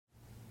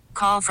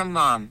call from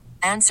mom.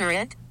 Answer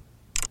it.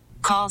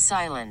 Call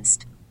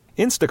silenced.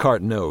 Instacart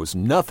knows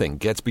nothing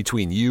gets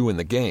between you and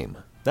the game.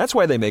 That's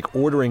why they make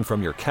ordering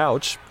from your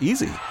couch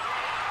easy.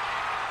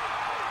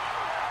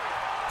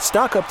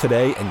 Stock up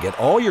today and get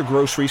all your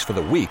groceries for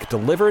the week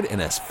delivered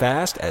in as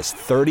fast as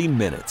 30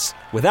 minutes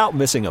without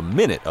missing a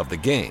minute of the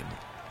game.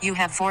 You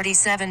have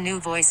 47 new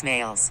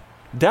voicemails.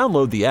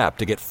 Download the app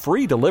to get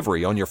free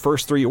delivery on your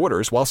first 3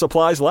 orders while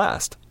supplies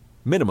last.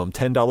 Minimum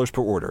 $10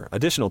 per order.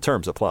 Additional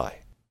terms apply.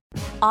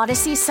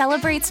 Odyssey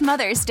celebrates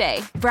Mother's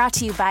Day, brought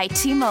to you by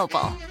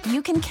T-Mobile.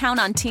 You can count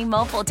on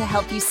T-Mobile to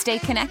help you stay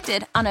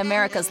connected on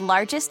America's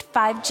largest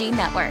 5G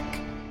network.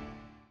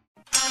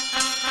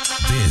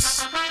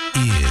 This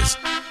is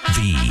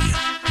the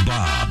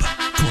Bob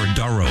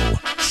Cordaro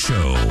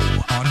Show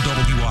on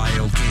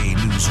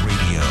WILK News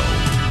Radio.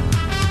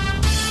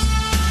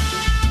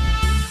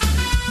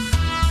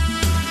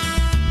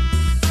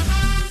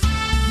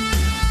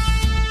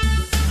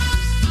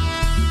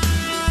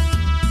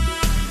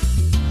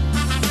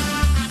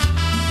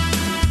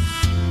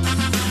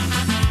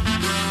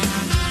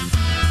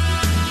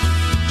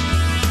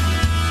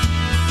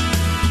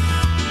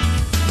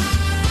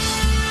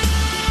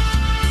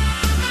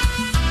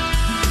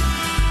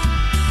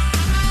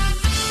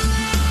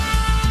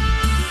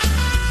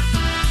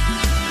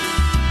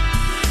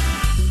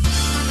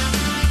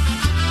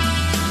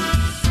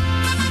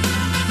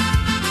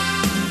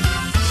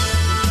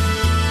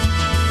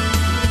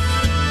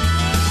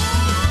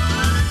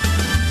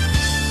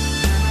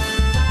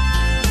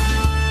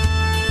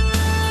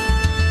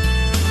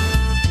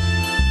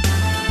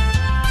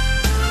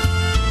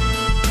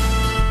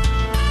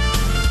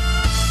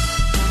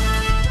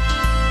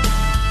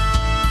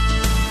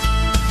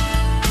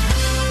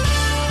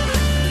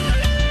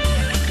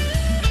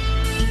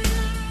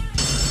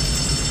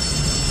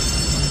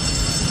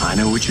 I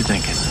know what you're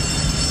thinking.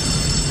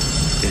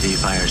 Did he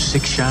fire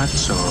 6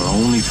 shots or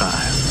only 5?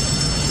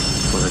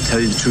 Well, to tell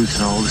you the truth,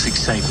 in all this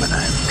excitement,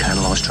 I've kind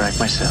of lost track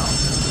myself.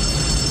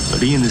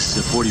 But Ian, this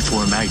is a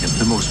 44 Magnum,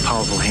 the most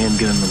powerful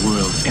handgun in the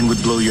world, and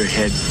would blow your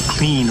head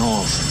clean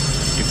off.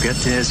 You've got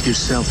to ask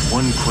yourself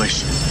one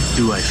question.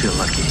 Do I feel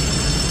lucky?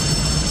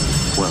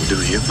 Well, do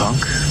you,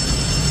 punk?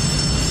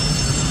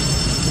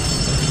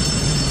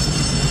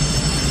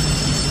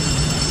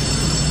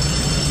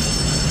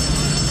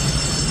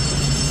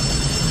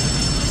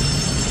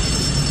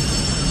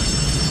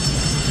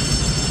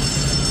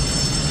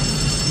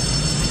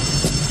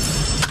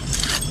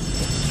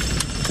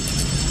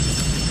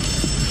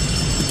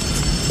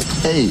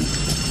 Hey,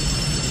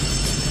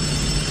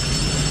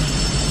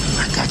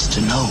 I got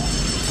to know.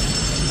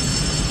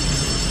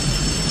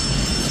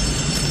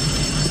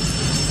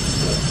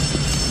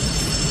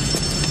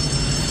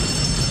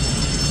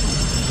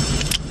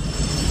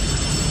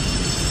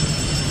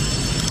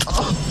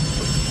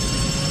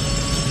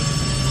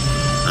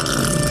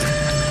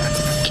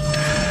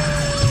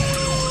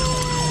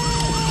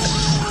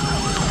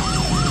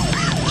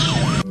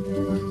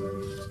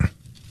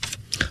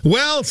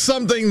 Well,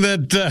 something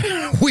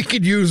that we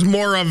could use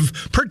more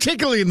of,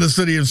 particularly in the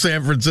city of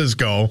San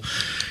Francisco.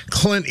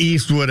 Clint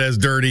Eastwood as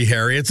Dirty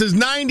Harry. It's his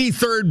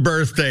 93rd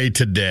birthday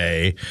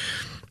today,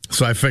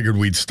 so I figured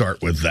we'd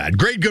start with that.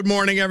 Great good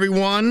morning,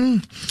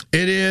 everyone.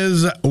 It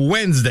is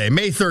Wednesday,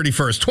 May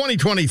 31st,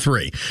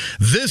 2023.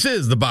 This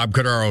is the Bob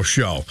Cordaro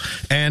Show,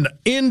 and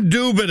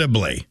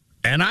indubitably,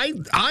 and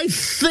I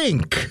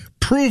think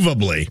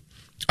provably,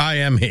 I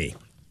am he.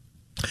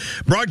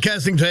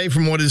 Broadcasting today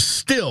from what is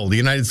still the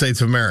United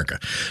States of America,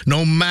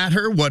 no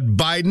matter what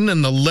Biden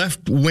and the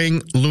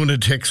left-wing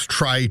lunatics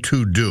try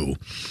to do.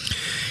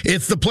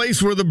 It's the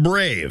place where the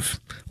brave,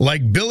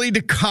 like Billy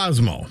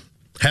DeCosmo,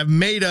 have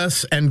made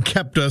us and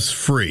kept us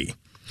free,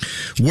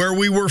 where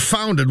we were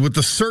founded with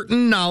the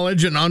certain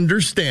knowledge and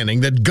understanding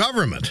that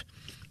government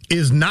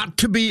is not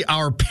to be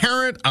our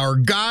parent, our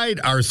guide,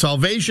 our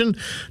salvation,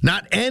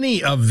 not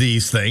any of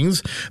these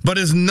things, but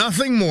is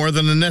nothing more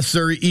than a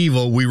necessary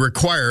evil we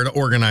require to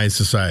organize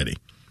society.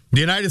 The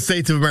United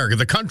States of America,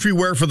 the country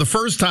where for the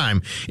first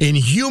time in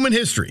human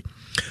history,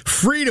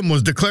 freedom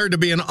was declared to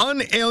be an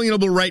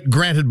unalienable right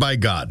granted by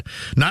God,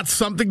 not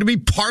something to be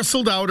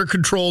parceled out or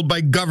controlled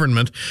by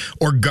government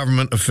or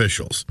government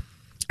officials.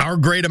 Our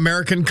great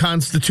American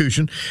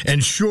Constitution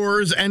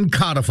ensures and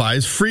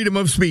codifies freedom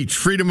of speech,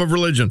 freedom of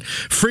religion,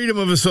 freedom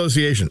of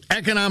association,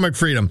 economic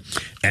freedom,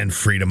 and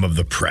freedom of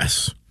the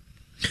press.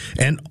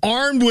 And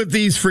armed with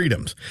these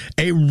freedoms,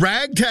 a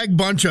ragtag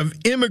bunch of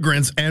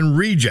immigrants and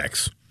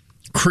rejects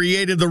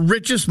created the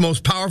richest,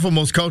 most powerful,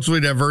 most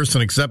culturally diverse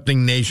and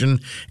accepting nation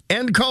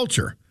and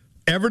culture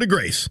ever to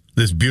grace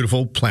this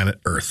beautiful planet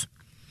Earth.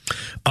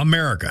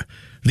 America,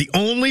 the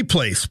only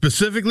place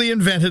specifically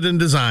invented and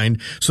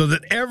designed so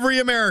that every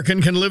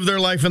American can live their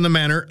life in the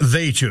manner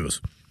they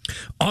choose.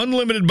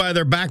 Unlimited by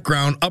their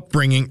background,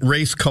 upbringing,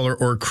 race, color,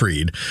 or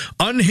creed.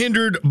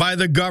 Unhindered by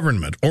the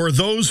government or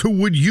those who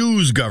would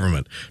use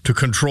government to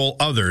control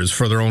others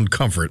for their own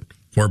comfort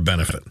or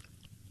benefit.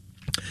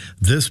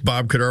 This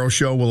Bob Cordaro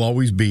show will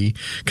always be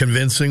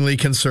convincingly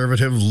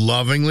conservative,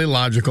 lovingly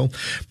logical,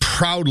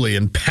 proudly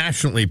and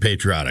passionately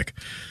patriotic,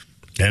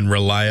 and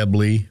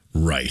reliably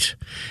right.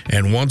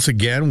 And once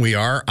again, we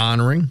are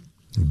honoring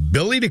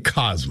Billy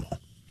DeCosmo.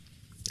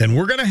 And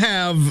we're going to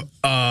have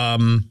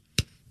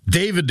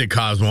David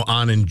DeCosmo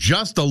on in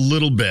just a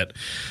little bit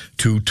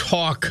to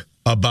talk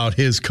about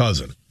his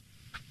cousin.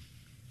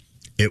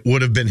 It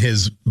would have been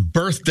his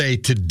birthday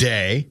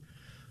today,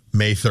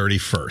 May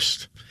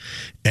 31st.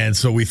 And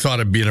so we thought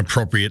it'd be an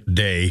appropriate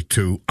day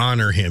to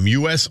honor him.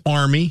 U.S.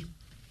 Army,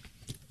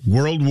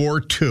 World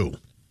War II.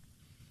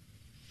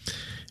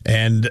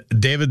 And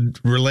David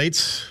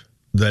relates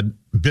that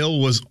Bill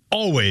was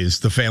always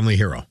the family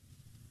hero.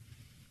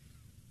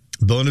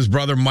 Bill and his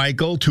brother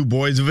Michael, two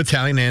boys of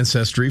Italian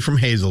ancestry from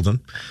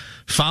Hazleton,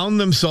 found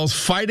themselves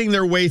fighting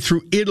their way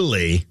through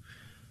Italy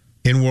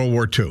in World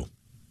War II.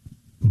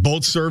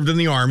 Both served in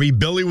the Army.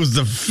 Billy was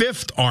the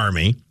 5th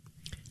Army,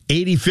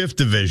 85th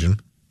Division,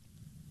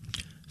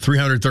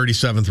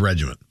 337th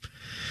Regiment.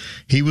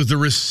 He was the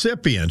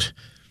recipient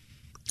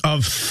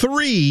of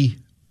 3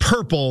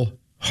 Purple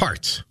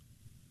Hearts.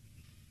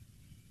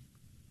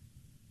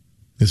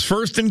 His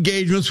first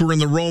engagements were in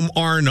the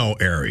Rome-Arno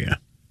area.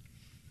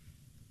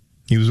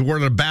 He was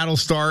awarded a battle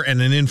star and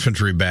an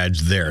infantry badge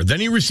there. Then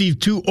he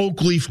received 2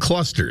 oak leaf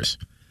clusters.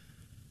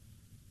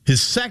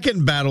 His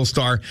second battle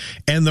star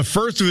and the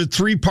first of his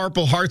 3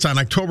 Purple Hearts on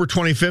October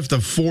 25th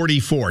of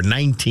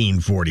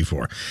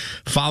 1944,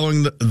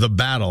 following the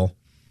Battle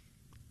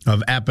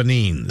of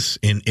Apennines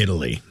in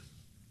Italy.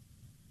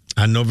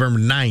 On November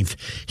 9th,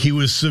 he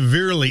was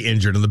severely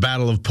injured in the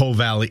Battle of Po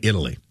Valley,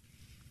 Italy.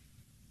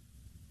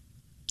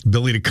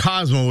 Billy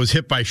DeCosmo was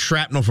hit by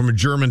shrapnel from a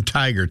German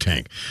Tiger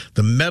tank.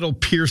 The metal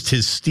pierced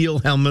his steel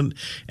helmet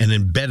and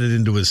embedded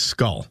into his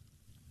skull.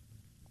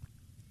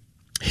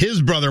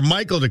 His brother,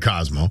 Michael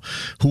DeCosmo,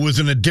 who was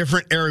in a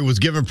different area, was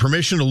given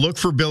permission to look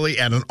for Billy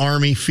at an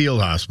Army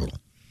field hospital.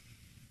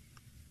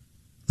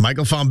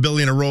 Michael found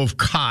Billy in a row of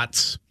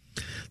cots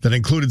that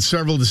included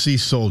several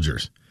deceased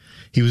soldiers.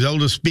 He was able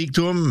to speak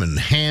to him and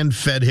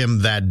hand-fed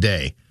him that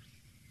day.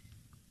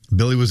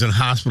 Billy was in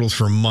hospitals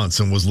for months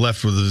and was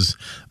left with his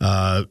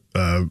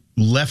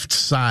left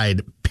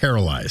side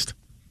paralyzed.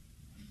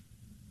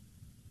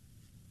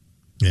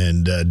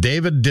 And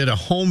David did a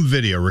home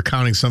video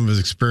recounting some of his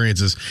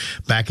experiences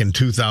back in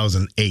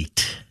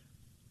 2008.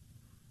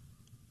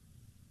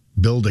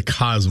 Bill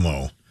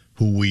DeCosmo,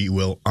 who we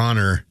will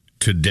honor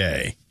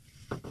today,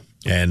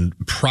 and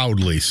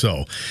proudly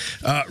so.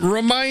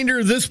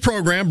 Reminder, this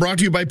program brought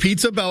to you by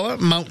Pizza Bella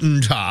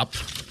Mountaintop,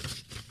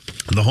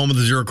 the home of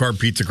the zero-carb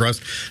pizza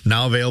crust,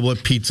 now available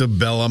at Pizza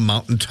Bella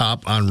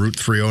Mountaintop on Route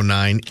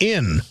 309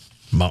 in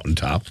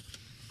Mountaintop.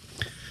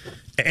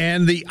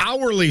 And the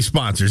hourly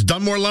sponsors,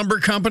 Dunmore Lumber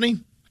Company,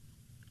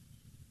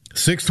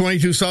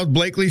 622 South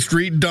Blakely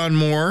Street,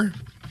 Dunmore.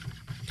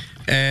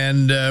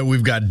 And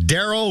we've got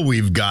Daryl,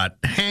 we've got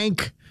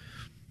Hank,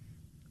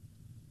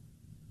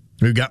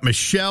 we've got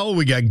Michelle,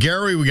 we got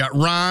Gary, we got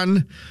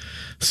Ron.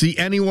 See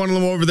any one of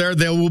them over there,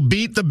 they will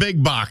beat the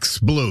big box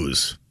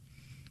Blues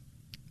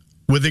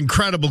with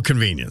incredible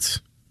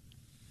convenience.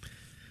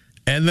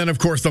 And then, of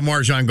course, the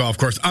Marjan Golf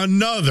Course.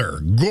 Another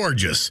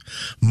gorgeous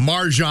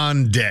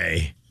Marjan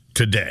day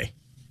today.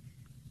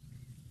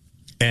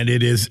 And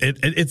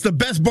it's the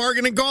best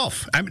bargain in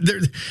golf. I mean,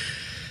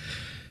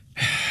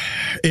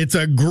 it's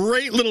a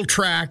great little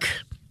track.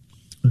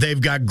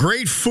 They've got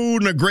great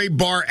food and a great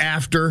bar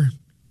after.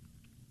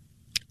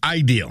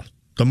 Ideal.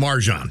 The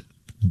Marjan.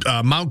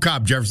 Mount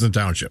Cobb, Jefferson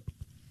Township.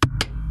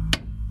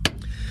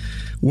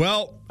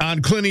 Well,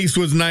 on Clint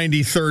Eastwood's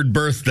 93rd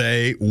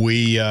birthday,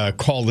 we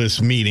call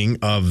this meeting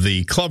of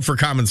the Club for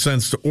Common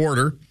Sense to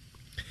order.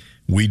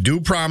 We do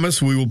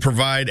promise we will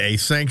provide a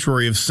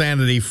sanctuary of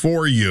sanity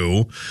for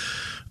you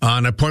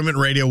on Appointment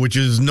Radio, which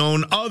is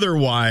known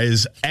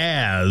otherwise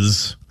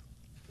as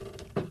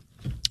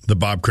the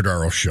Bob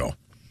Cordaro Show.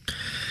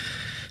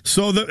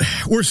 So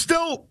we're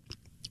still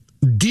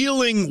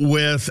dealing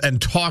with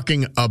and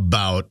talking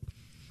about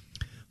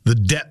the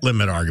debt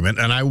limit argument,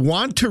 and I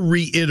want to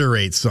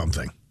reiterate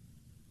something.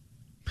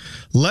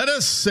 Let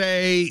us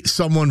say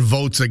someone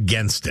votes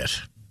against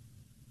it.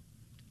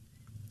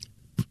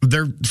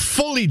 They're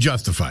fully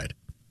justified.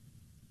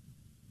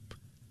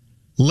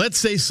 Let's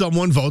say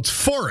someone votes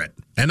for it,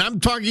 and I'm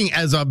talking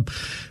as a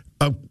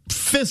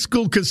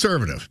fiscal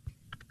conservative.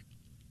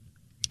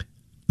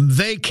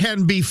 They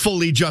can be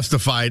fully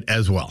justified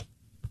as well.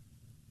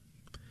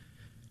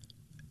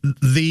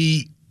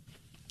 The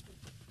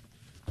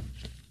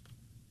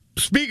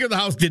Speaker of the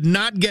House did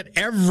not get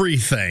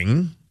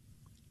everything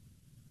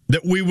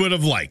that we would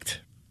have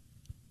liked.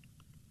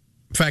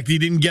 In fact, he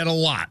didn't get a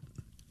lot.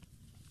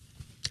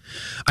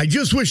 I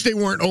just wish they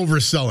weren't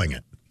overselling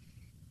it.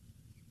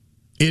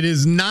 It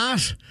is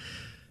not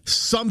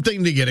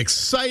something to get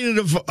excited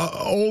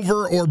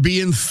over or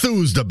be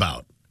enthused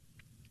about.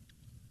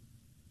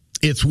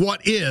 It's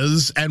what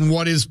is and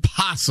what is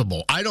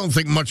possible. I don't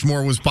think much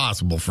more was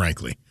possible,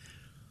 frankly.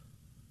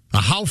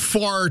 How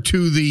far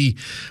to the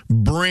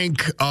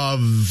brink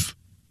of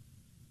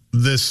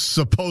this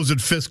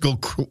supposed fiscal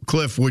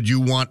cliff would you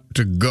want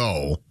to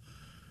go,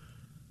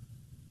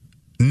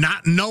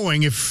 not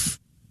knowing if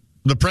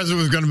the president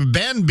was going to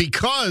bend?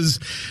 Because,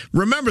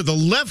 remember, the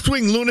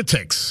left-wing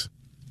lunatics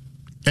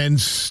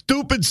and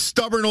stupid,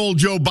 stubborn old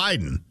Joe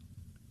Biden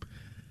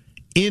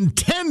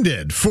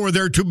intended for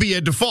there to be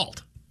a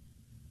default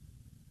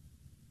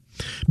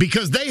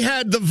because they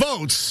had the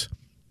votes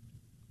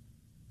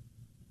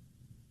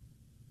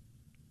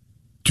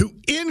to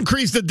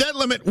increase the debt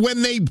limit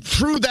when they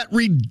threw that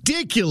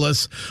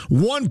ridiculous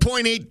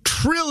 $1.8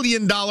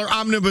 trillion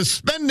omnibus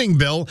spending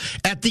bill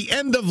at the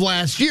end of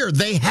last year.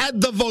 They had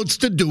the votes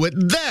to do it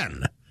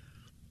then.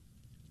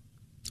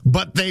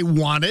 But they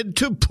wanted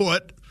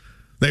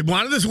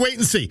this wait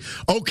and see.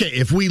 Okay,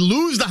 if we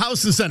lose the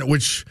House and Senate,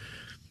 which,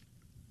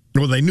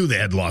 well, they knew they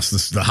had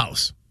lost the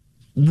House,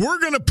 we're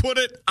going to put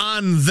it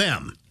on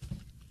them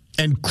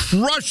and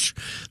crush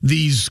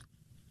these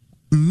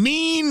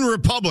mean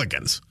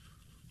Republicans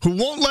who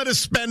won't let us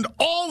spend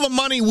all the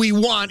money we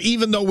want,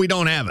 even though we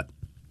don't have it.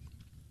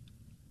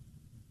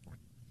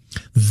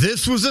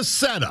 This was a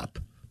setup.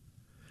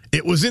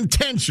 It was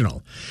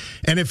intentional.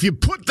 And if you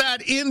put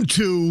that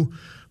into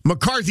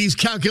McCarthy's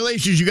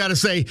calculations, you got to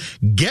say,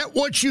 get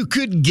what you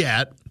could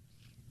get,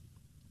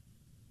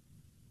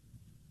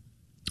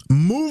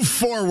 move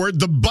forward.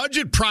 The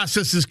budget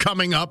process is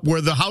coming up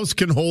where the House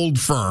can hold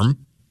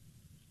firm.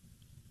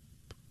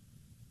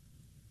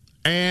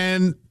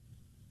 And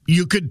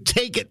you could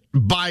take it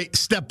by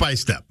step.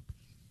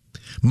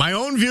 My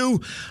own view,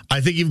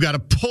 I think you've got to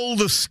pull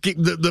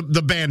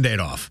the Band-Aid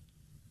off.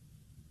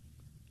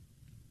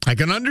 I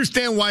can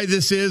understand why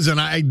this is,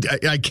 and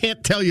I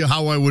can't tell you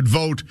how I would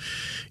vote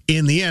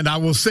in the end. I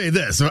will say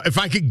this.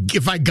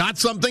 If I got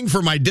something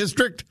for my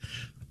district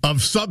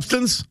of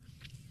substance,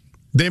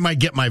 they might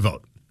get my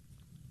vote.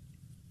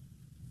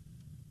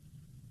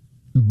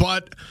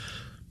 But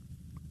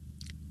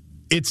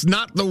it's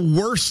not the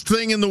worst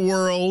thing in the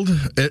world,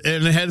 and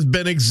it has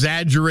been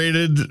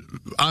exaggerated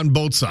on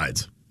both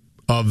sides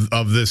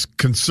of this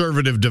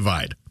conservative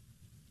divide.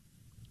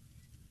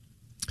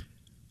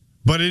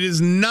 But it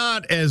is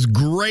not as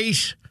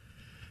great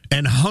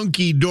and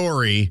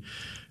hunky-dory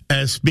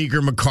as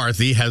Speaker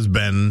McCarthy has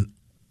been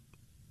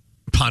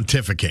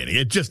pontificating.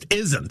 It just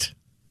isn't.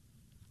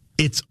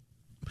 It's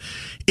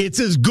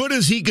as good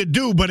as he could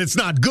do, but it's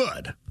not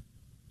good.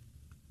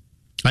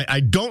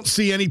 I don't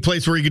see any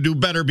place where he could do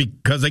better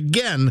because,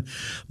 again,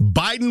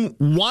 Biden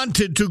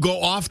wanted to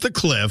go off the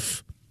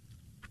cliff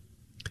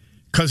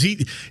because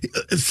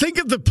think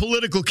of the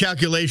political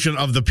calculation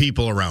of the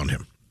people around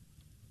him.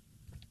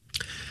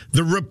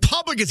 The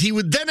Republicans, he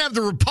would then have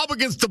the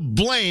Republicans to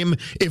blame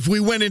if we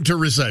went into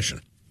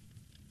recession.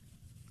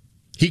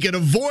 He could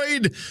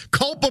avoid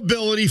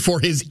culpability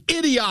for his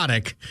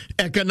idiotic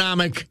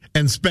economic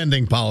and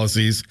spending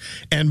policies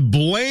and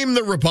blame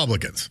the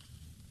Republicans.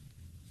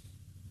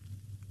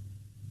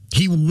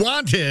 He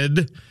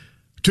wanted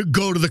to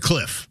go to the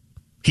cliff.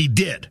 He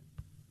did.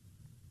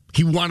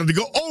 He wanted to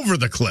go over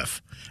the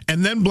cliff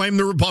and then blame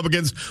the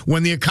Republicans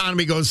when the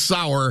economy goes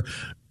sour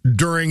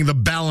during the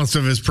balance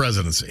of his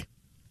presidency.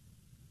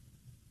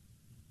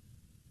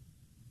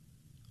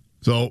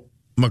 So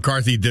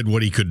McCarthy did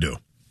what he could do.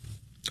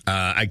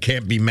 I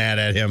can't be mad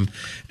at him,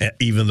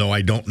 even though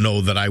I don't know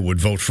that I would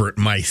vote for it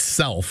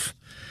myself.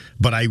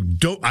 But I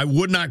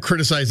would not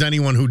criticize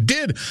anyone who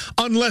did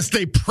unless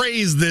they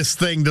praise this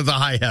thing to the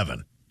high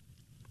heaven.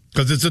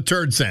 Because it's a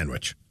turd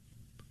sandwich.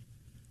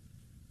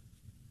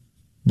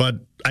 But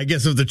I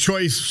guess if the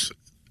choice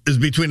is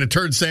between a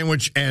turd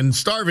sandwich and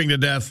starving to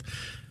death,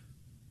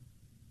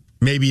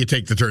 maybe you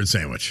take the turd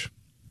sandwich.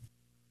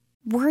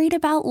 Worried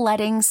about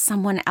letting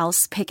someone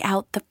else pick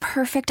out the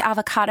perfect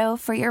avocado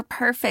for your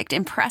perfect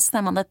impress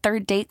them on the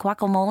third date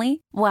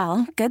guacamole?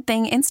 Well, good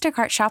thing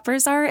Instacart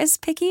shoppers are as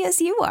picky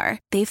as you are.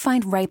 They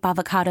find ripe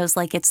avocados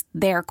like it's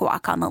their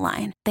guac on the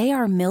line. They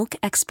are milk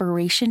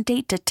expiration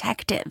date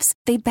detectives.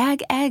 They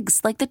bag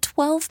eggs like the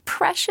 12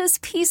 precious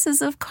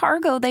pieces of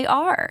cargo they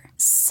are.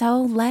 So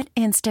let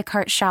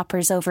Instacart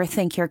shoppers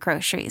overthink your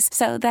groceries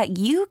so that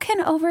you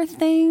can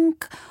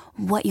overthink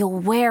what you'll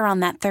wear on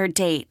that third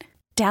date.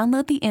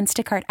 Download the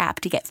Instacart app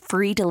to get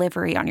free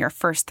delivery on your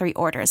first 3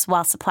 orders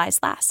while supplies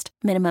last.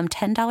 Minimum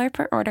 $10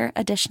 per order.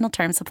 Additional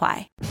terms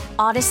apply.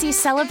 Odyssey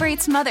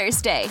celebrates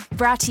Mother's Day.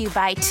 Brought to you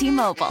by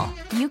T-Mobile.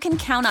 You can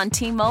count on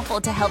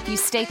T-Mobile to help you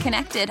stay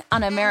connected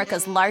on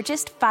America's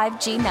largest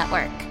 5G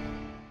network.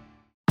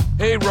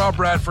 Hey, Rob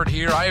Bradford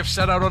here. I have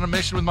set out on a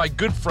mission with my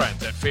good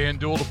friends at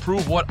FanDuel to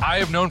prove what I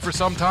have known for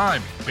some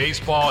time.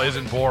 Baseball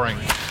isn't boring.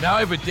 Now I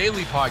have a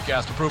daily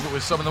podcast to prove it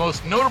with some of the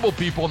most notable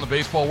people in the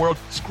baseball world,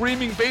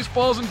 screaming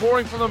baseball isn't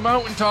boring from the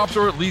mountaintops,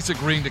 or at least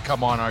agreeing to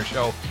come on our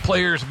show.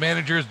 Players,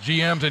 managers,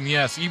 GMs, and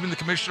yes, even the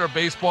commissioner of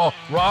baseball,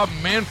 Rob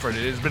Manfred.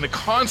 It has been a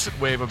constant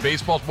wave of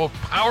baseball's most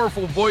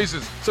powerful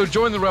voices. So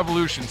join the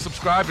revolution.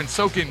 Subscribe and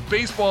soak in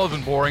Baseball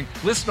Isn't Boring.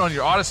 Listen on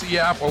your Odyssey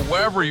app or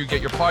wherever you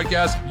get your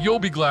podcasts. You'll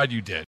be glad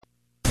you did.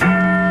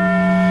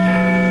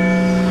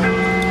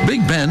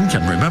 Big Ben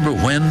can remember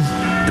when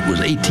it was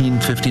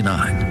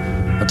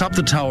 1859. Atop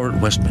the tower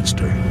at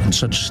Westminster, in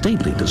such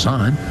stately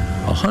design,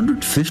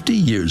 150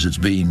 years it's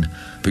been.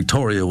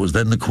 Victoria was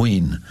then the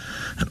Queen.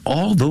 And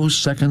all those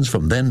seconds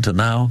from then to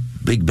now,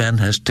 Big Ben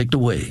has ticked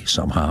away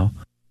somehow.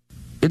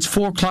 Its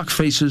 4 clock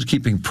faces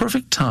keeping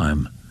perfect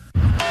time,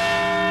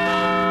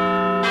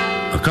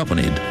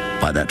 accompanied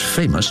by that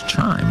famous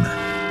chime.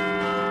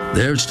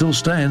 There it still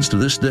stands to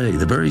this day,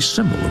 the very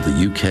symbol of the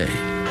UK.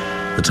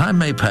 The time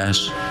may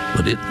pass,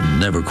 but it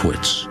never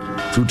quits.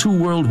 Through 2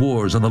 world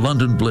wars and the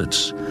London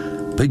Blitz,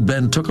 Big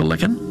Ben took a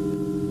licking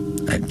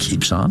and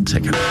keeps on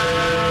ticking. Well,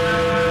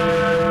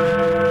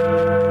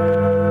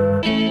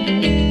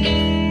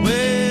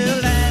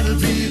 that'll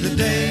be the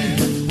day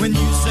when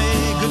you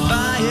say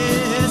goodbye.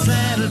 Yes,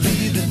 that'll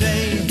be the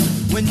day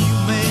when you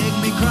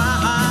make me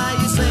cry.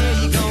 You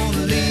say you're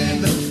gonna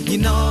leave, you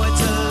know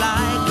it's a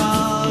lie,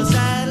 'cause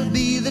that'll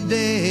be the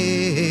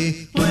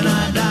day when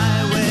I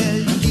die. Well,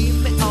 you give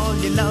me all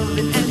your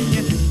loving and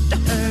you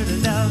hurt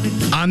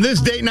loving. On this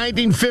date,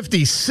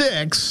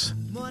 1956,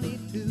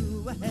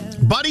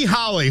 Buddy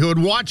Holly, who had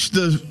watched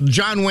the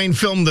John Wayne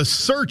film The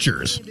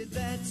Searchers,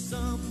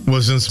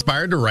 was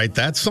inspired to write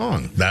that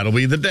song. That'll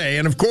be the day.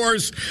 And, of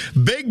course,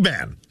 Big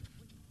Ben.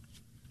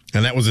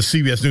 And that was a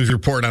CBS News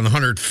report on the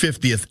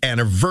 150th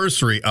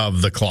anniversary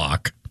of the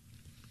clock.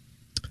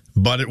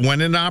 But it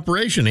went into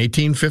operation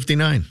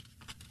 1859.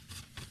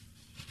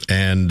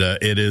 And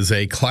it is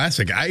a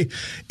classic.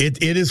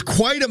 It is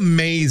quite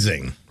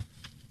amazing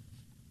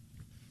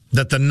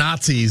that the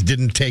Nazis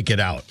didn't take it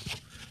out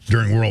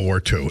during World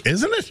War II,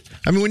 isn't it?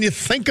 I mean, when you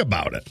think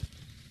about it.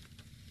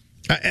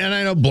 And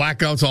I know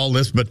blackouts, all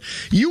this, but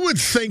you would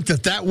think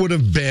that would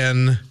have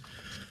been,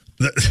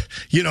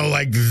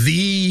 like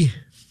the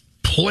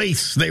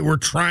place they were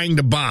trying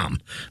to bomb.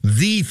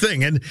 The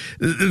thing. And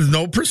there's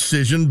no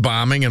precision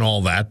bombing and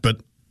all that,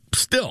 but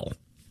still.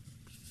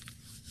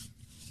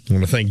 I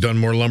want to thank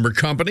Dunmore Lumber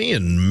Company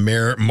and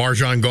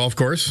Marjan Golf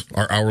Course,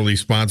 our hourly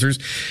sponsors,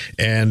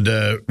 and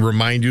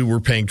remind you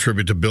we're paying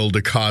tribute to Bill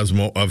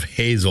DeCosmo of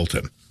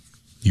Hazleton.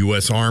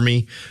 U.S.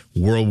 Army,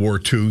 World War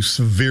II,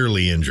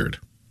 severely injured.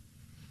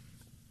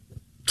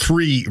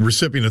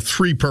 Recipient of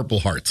 3 Purple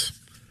Hearts.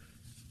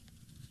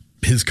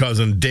 His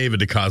cousin,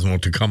 David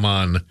DeCosmo, to come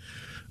on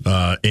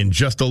in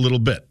just a little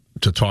bit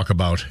to talk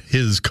about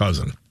his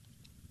cousin.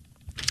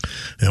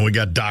 And we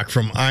got Doc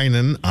from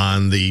Einan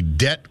on the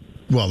debt.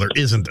 Well, there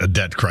isn't a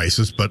debt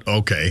crisis, but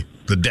okay,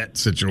 the debt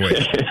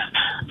situation.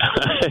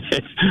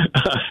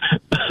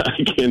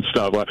 I can't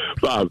stop.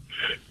 Bob,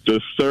 the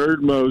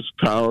third most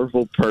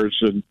powerful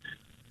person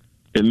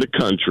in the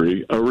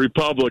country, a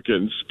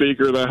Republican,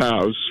 Speaker of the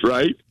House,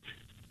 right?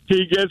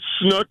 He gets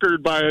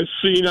snookered by a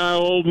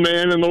senile old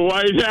man in the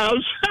White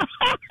House.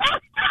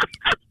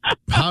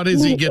 How did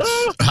he get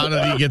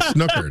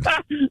snookered?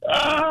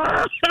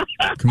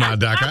 Come on,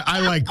 Doc. I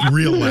like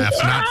real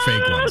laughs, not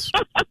fake ones.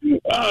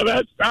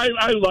 Oh, I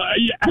love.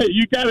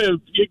 You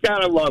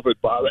gotta love it,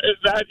 Bob.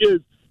 That is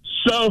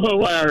so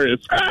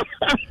hilarious.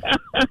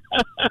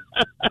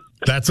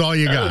 That's all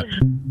you got.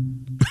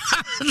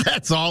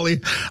 That's all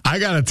I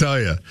got to tell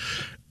you.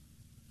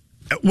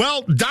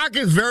 Well, Doc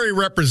is very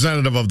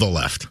representative of the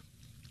left.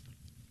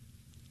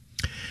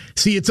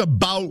 See, it's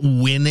about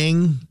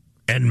winning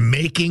and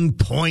making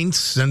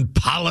points and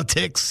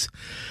politics.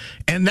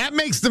 And that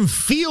makes them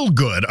feel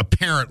good,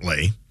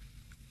 apparently,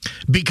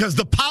 because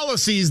the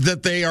policies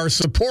that they are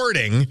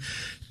supporting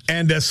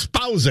and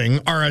espousing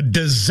are a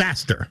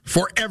disaster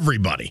for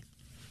everybody.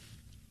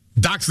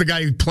 Doc's the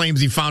guy who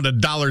claims he found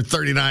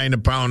 $1.39 a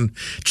pound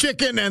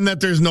chicken and that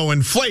there's no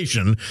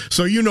inflation,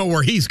 so you know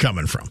where he's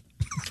coming from.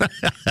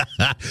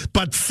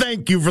 But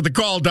thank you for the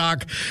call,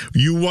 Doc.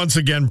 You once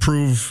again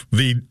prove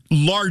the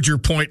larger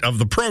point of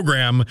the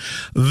program,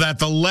 that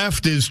the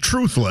left is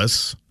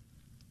truthless,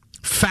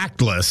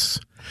 factless,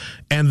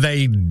 and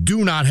they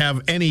do not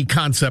have any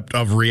concept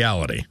of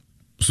reality.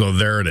 So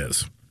there it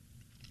is.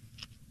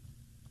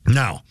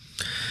 Now,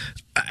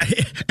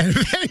 and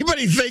if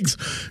anybody thinks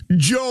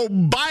Joe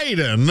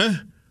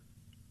Biden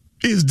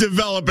is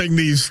developing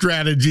these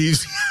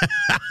strategies,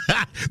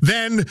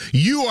 then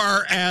you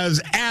are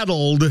as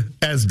addled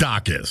as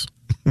Doc is.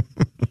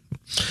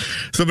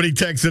 Somebody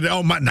texted,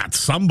 not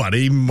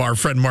somebody, our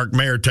friend Mark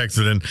Mayer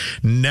texted in,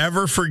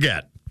 never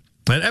forget.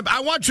 And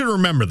I want you to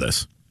remember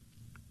this.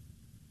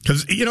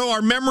 Because,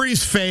 our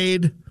memories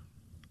fade.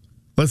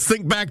 Let's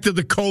think back to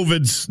the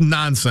COVID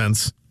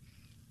nonsense.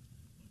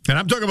 And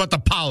I'm talking about the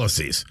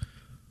policies.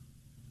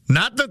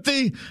 Not that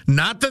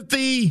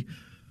the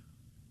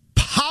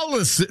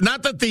policy,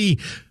 not that the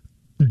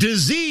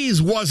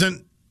disease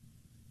wasn't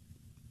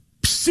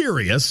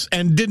serious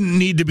and didn't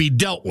need to be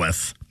dealt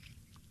with,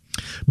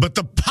 but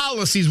the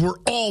policies were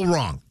all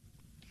wrong.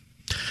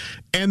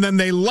 And then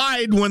they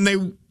lied when they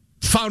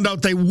found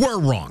out they were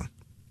wrong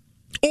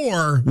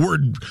or were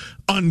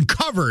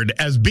uncovered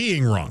as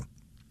being wrong.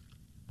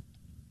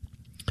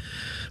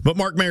 But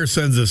Mark Mayer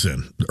sends this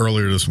in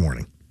earlier this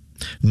morning.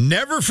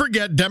 Never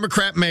forget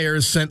Democrat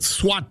mayors sent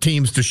SWAT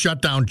teams to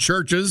shut down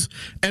churches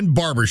and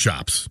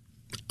barbershops.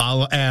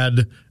 I'll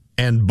add,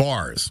 and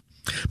bars.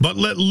 but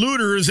let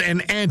looters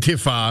and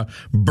Antifa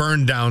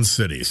burn down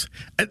cities.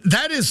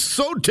 That is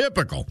so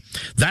typical.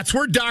 That's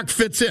where Doc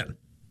fits in.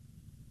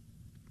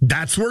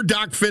 That's where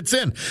Doc fits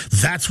in.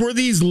 That's where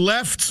these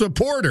left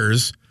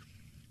supporters,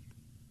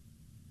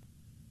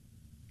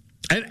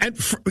 and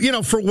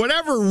for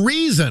whatever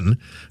reason,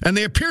 and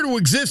they appear to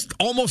exist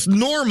almost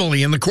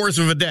normally in the course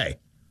of a day,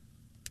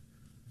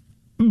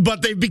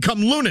 but they've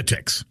become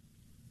lunatics.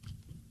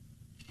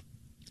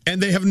 And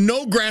they have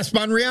no grasp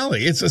on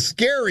reality. It's a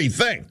scary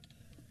thing.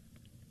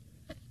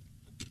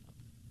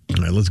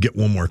 All right, let's get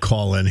one more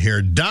call in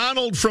here.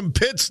 Donald from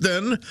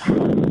Pittston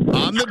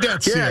on the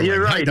debt ceiling. Yeah,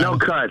 you're right. No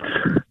cuts.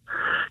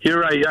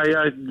 You're right.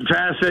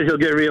 Faster, he'll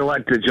get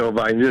reelected, Joe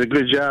Biden. Did a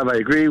good job. I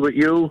agree with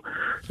you.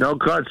 No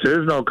cuts.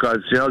 There's no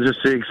cuts. Just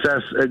the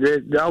excess.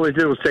 All we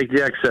did was take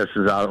the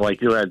excesses out,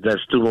 like you had that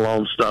student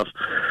loan stuff.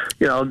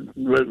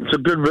 It's a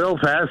good bill.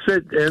 Pass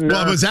it. And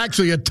it was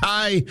actually a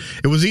tie.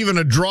 It was even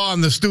a draw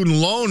on the student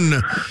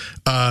loan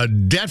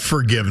debt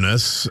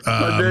forgiveness.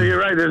 But you're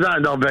right. There's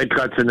not no big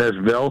cuts in this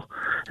bill.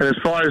 And as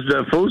far as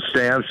the food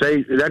stamps,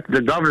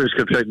 the governors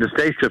could pick, the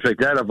states could pick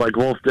that up like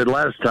Wolf did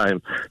last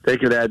time. They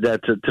could add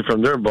that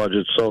from their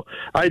budget. So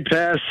I'd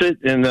pass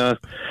it in the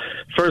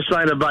first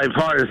sign of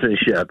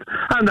bipartisanship.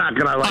 I'm not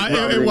going to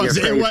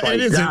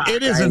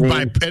it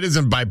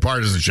isn't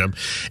bipartisanship.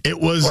 It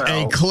was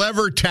a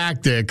clever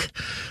tactic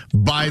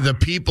by the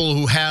people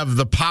who have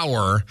the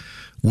power,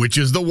 which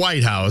is the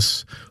White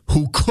House,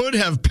 who could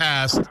have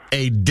passed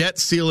a debt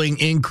ceiling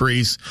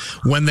increase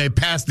when they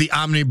passed the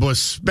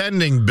omnibus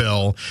spending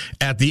bill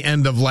at the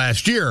end of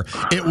last year.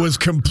 It was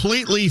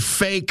completely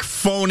fake,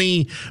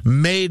 phony,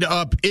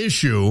 made-up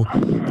issue.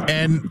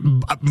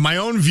 And my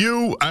own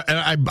view,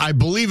 I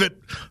believe it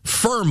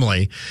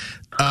firmly,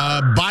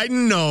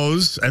 Biden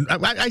knows, and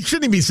I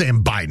shouldn't be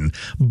saying Biden.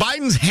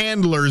 Biden's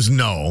handlers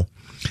know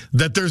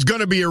that there's going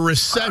to be a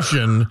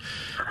recession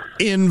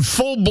in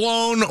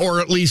full-blown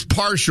or at least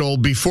partial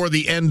before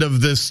the end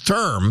of this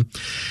term,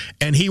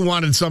 and he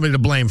wanted somebody to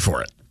blame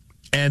for it.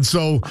 And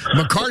so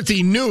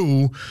McCarthy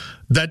knew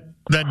that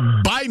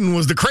Biden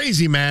was the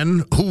crazy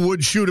man who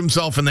would shoot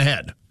himself in the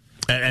head.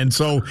 And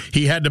so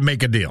he had to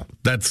make a deal.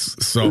 I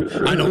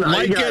don't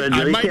like it.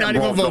 I might not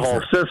even vote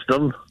for it.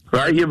 System.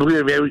 Right? You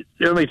believe me?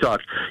 Let me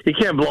talk. You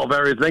can't blow up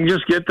everything.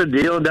 Just get the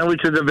deal, and then we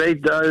can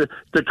debate the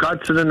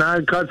cuts and the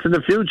non-cuts in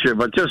the future.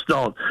 But just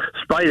don't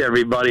spite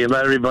everybody and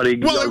let everybody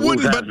go. Well, it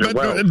wouldn't,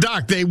 but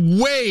Doc, they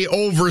way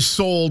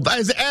oversold,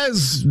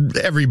 as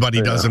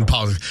everybody does in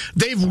politics.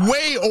 They've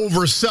way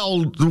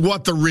oversold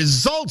what the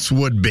results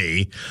would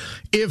be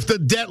if the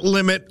debt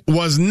limit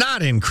was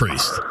not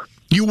increased.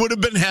 You would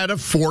have had a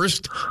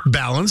forced,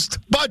 balanced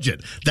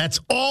budget. That's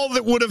all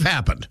that would have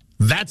happened.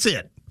 That's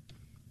it.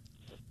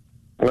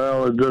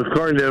 Well,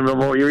 according to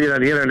what you read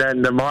on the internet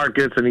and the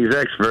markets and these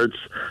experts,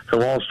 the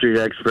Wall Street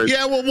experts.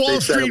 Yeah, well, Wall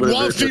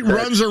Street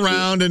runs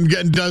around and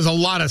does a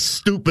lot of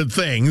stupid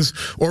things,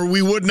 or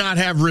we would not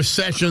have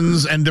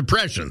recessions and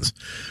depressions.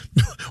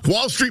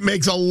 Wall Street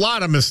makes a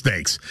lot of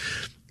mistakes,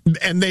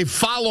 and they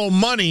follow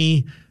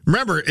money.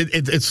 Remember,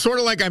 it's sort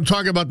of like I'm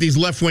talking about these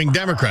left-wing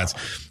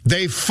Democrats.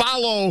 They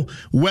follow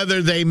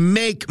whether they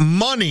make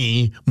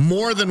money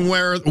more than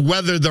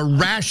whether the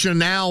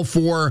rationale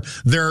for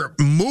their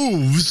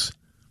moves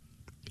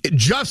it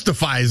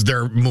justifies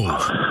their move.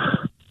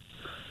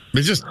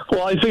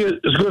 Well, I think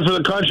it's good for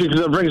the country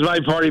because it brings my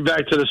party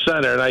back to the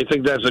center, and I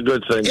think that's a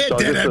good thing. It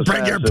didn't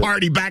bring your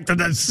party back to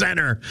the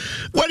center.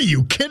 What, are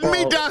you kidding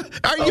me, Don?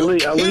 Are you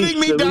kidding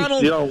me,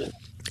 Donald?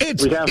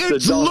 It's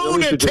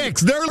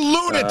lunatics. They're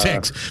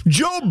lunatics.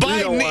 Joe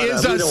Biden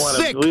is a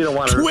sick,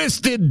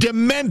 twisted,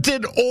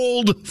 demented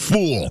old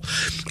fool.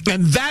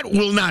 And that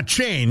will not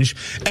change.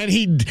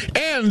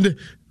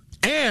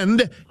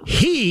 And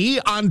he,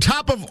 on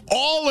top of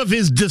all of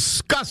his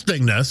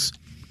disgustingness,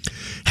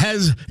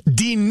 has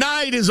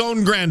denied his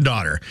own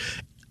granddaughter.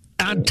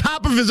 On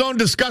top of his own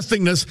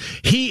disgustingness,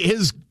 he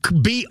is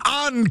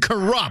beyond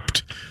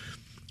corrupt,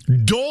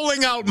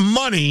 doling out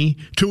money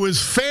to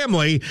his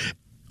family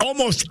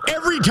almost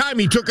every time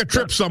he took a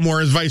trip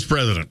somewhere as vice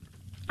president.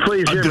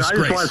 Please, Jim, I just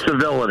want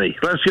civility.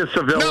 Let's get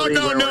civility.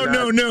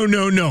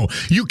 No.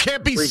 You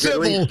can't be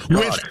civil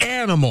with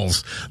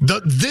animals.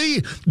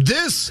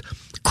 This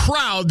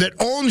crowd that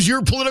owns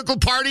your political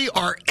party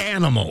are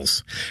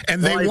animals,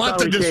 and they want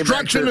the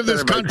destruction of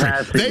this country.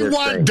 They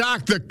want I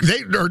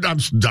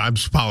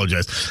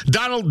apologize,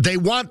 Donald. They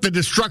want the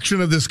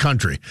destruction of this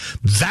country.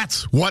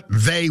 That's what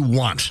they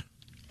want.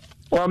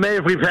 Well, maybe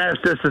if we pass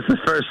this, it's the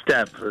first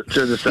step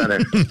to the center.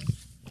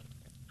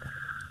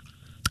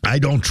 I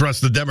don't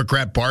trust the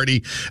Democrat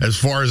Party as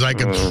far as I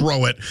can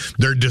throw it.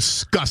 They're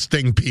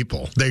disgusting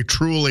people. They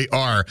truly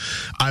are.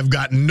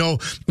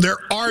 There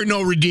are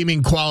no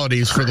redeeming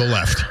qualities for the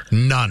left.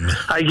 None.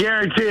 I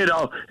guarantee it,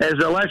 though, as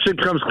the election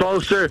comes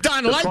closer.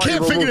 Donald, I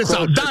can't figure this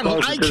out.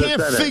 Donald, I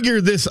can't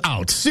figure this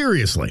out.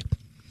 Seriously.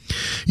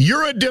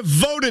 You're a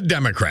devoted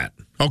Democrat,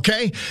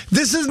 okay?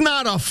 This is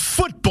not a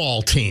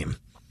football team.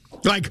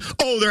 Like,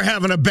 they're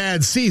having a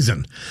bad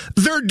season.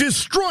 They're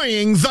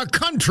destroying the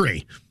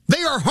country.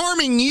 They are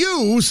harming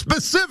you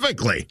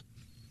specifically.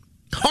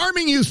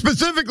 harming you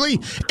specifically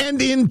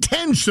and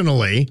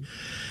intentionally,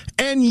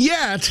 and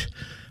yet,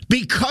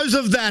 because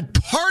of that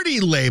party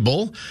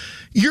label,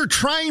 you're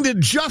trying to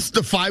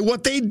justify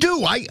what they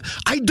do. I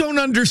don't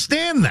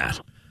understand that.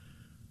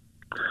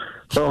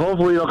 So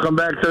hopefully they'll come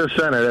back to the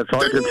center. That's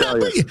all I can tell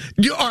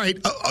you. All right,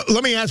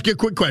 let me ask you a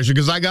quick question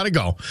because I got to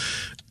go.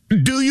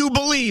 Do you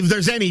believe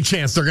there's any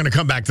chance they're going to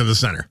come back to the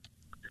center?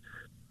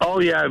 Oh,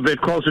 yeah, a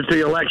bit closer to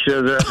the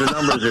election, the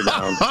numbers are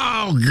down.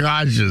 Oh,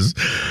 gosh.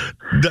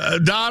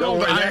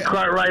 Donald, that's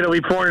quite right. He'll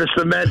be pouring the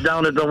cement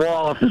down at the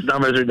wall if his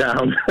numbers are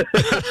down.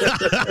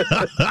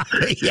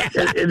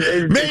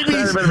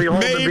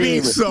 Maybe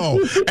so.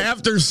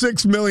 After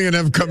 6 million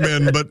have come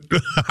in, but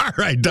all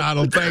right,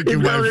 Donald, thank you,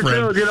 my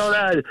friend. You know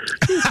that.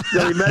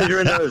 They'll be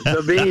measuring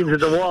the beams at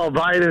the wall,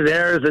 Biden,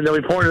 Harris, and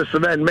they'll be pouring the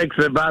cement and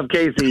mixing it. Bob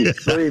Casey,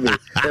 believe me,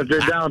 if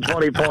they're down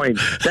 20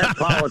 points. That's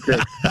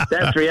politics.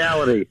 That's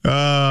reality.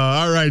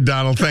 All right,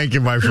 Donald. Thank you,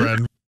 my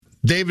friend.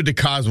 David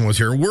DeCosmo was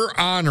here. We're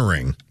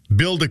honoring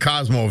Bill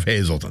DeCosmo of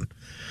Hazleton,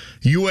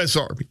 U.S.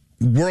 Army,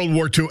 World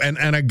War II,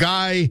 and a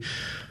guy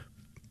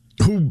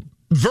who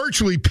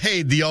virtually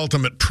paid the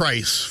ultimate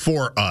price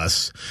for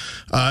us.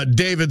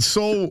 David,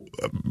 so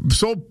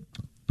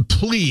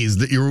pleased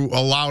that you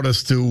allowed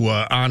us to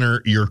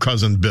honor your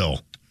cousin Bill.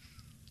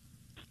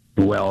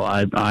 Well,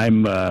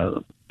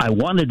 I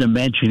wanted to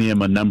mention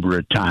him a number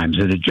of times,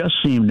 and it just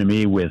seemed to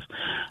me with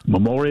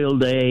Memorial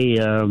Day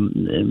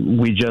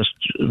we just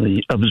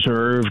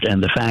observed,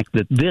 and the fact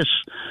that this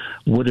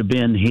would have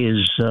been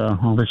his,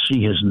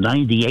 his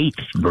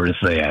 98th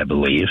birthday, I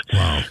believe,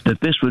 that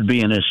this would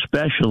be an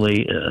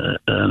especially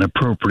an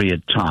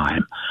appropriate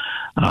time.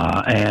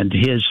 And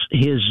his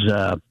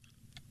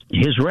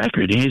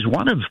record, he's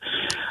one of,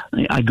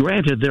 I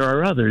granted there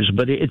are others,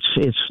 but it's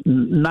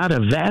not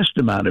a vast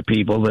amount of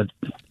people that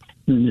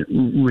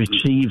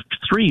received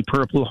 3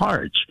 Purple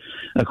Hearts,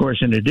 of course,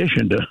 in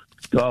addition to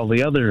all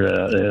the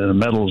other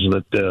medals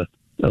that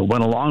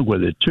went along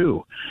with it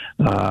too.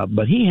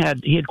 But he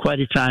had quite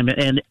a time,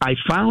 and I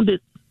found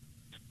it,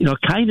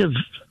 kind of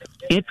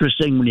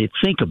interesting when you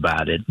think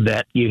about it,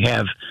 that you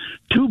have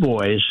 2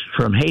 boys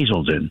from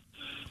Hazleton,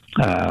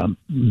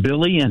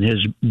 Billy and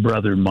his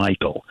brother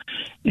Michael,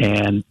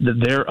 and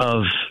they're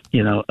of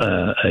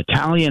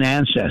Italian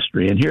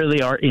ancestry, and here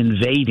they are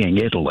invading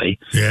Italy.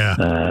 Yeah,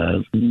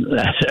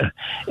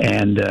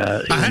 and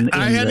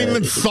I hadn't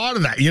even thought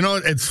of that.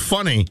 It's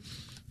funny.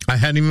 I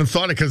hadn't even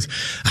thought of it because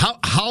how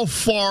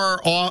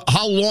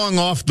long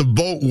off the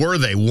boat were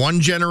they?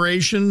 1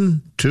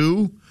 generation,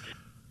 2?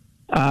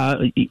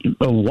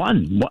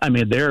 1. I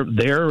mean,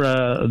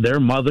 their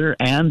mother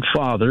and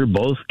father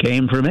both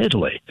came from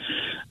Italy.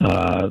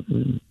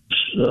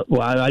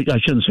 Well, I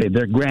shouldn't say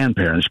their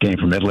grandparents came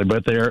from Italy,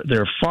 but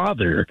their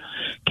father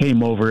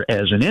came over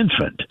as an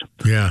infant.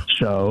 Yeah.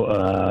 So,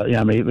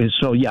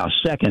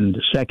 second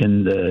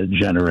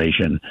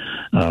generation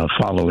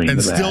following and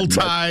that. Still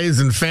ties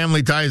and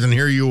family ties, and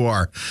here you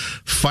are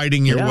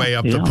fighting your way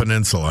up the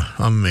peninsula.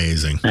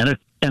 Amazing.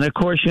 And of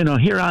course,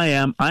 here I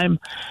am.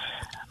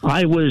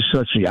 I was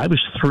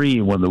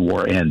 3 when the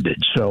war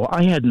ended, so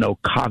I had no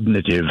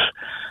cognitive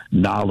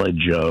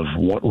knowledge of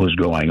what was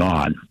going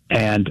on.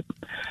 And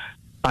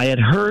I had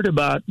heard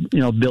about,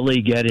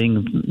 Billy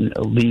getting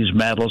these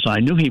medals. I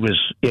knew he was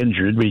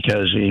injured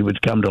because he would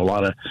come to a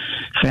lot of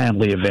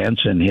family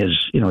events, and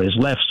his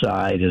left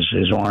side,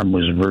 his arm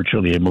was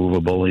virtually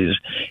immovable.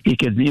 He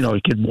could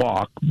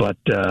walk, but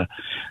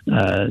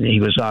he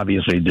was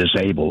obviously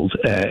disabled.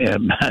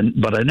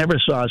 But I never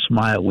saw a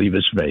smile leave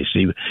his face.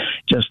 He was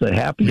just the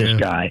happiest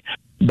guy.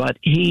 But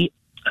a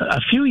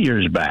few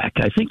years back,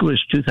 I think it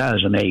was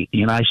 2008,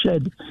 and I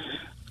said,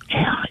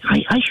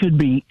 I should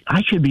be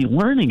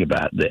learning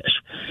about this.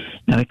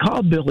 And I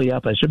called Billy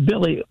up. I said,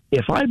 Billy,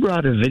 if I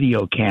brought a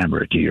video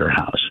camera to your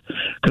house,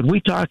 could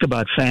we talk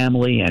about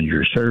family and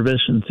your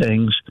service and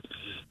things?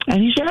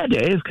 And he said, yeah,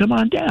 Dave, come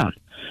on down.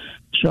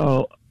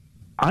 So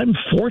I'm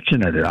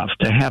fortunate enough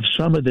to have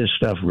some of this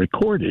stuff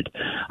recorded.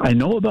 I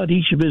know about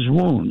each of his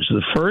wounds.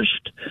 The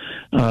first,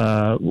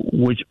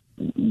 which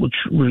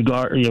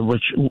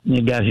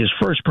got his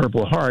first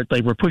Purple Heart,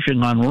 they were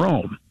pushing on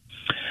Rome.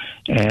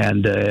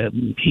 And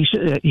he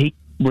said he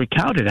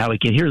recounted how he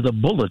could hear the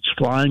bullets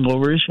flying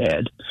over his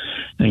head,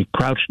 and he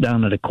crouched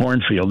down in a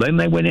cornfield. Then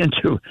they went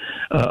into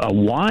a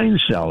wine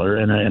cellar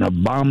in a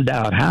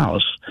bombed-out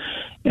house,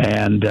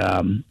 and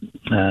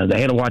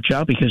they had to watch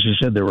out because he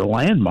said there were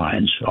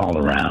landmines all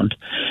around,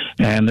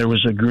 and there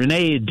was a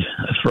grenade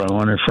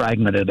thrown, a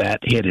fragment of that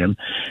hit him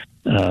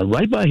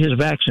right by his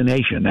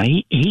vaccination. Now,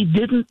 he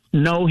didn't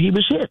know he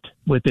was hit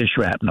with this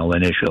shrapnel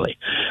initially.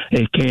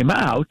 It came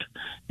out,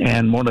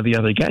 and one of the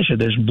other guys said,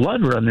 there's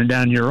blood running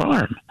down your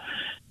arm.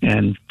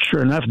 And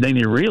sure enough, then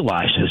he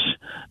realizes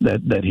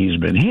that he's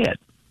been hit.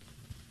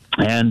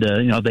 And,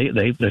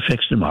 they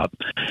fixed him up.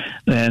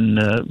 And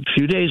a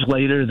few days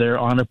later, they're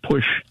on a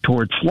push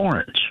toward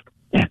Florence.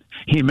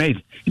 he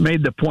made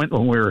the point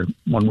when we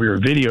were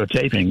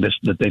videotaping this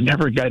that they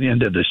never got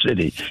into the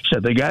city.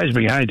 Said the guys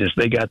behind us,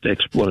 they got to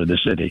explore the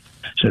city.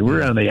 Said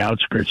we're on the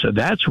outskirts. So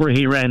that's where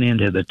he ran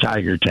into the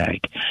Tiger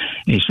tank.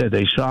 He said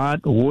they saw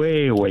it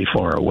way, way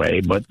far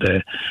away, but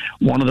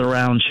one of the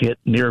rounds hit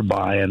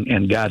nearby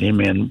and got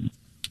him in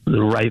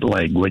the right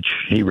leg, which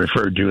he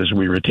referred to as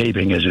we were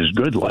taping as his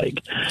good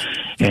leg,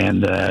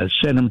 and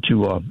sent him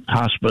to a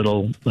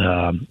hospital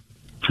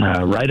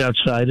right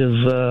outside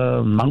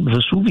of Mount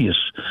Vesuvius.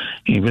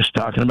 He was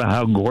talking about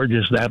how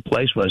gorgeous that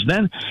place was.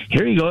 Then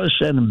here he goes,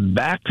 sent him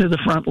back to the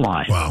front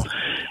line. Wow.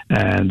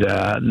 And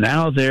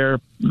now they're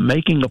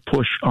making a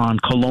push on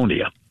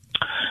Colonia.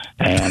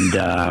 And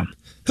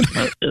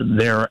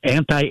there are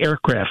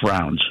anti-aircraft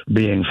rounds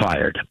being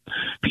fired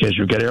because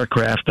you've got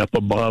aircraft up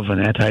above and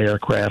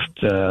anti-aircraft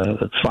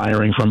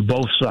firing from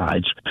both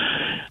sides.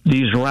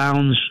 These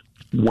rounds,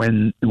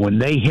 when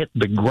they hit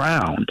the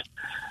ground,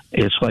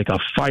 it's like a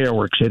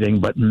fireworks hitting,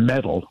 but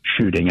metal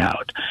shooting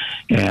out.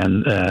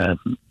 And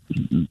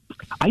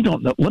I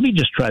don't know. Let me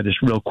just try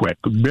this real quick.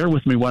 Bear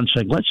with me one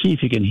second. Let's see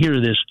if you can hear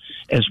this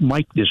as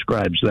Mike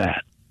describes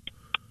that.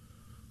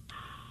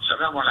 So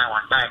then when I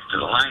went back to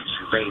the lines,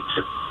 we made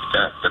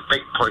the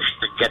big push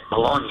to get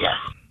Bologna.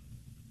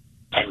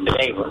 And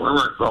today when we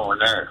were going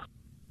there,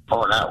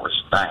 that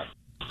was bad.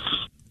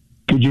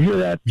 Could you hear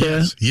that?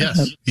 Yes.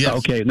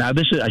 Okay, now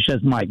I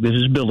said Mike, this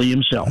is Billy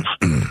himself.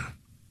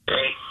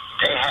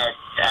 They had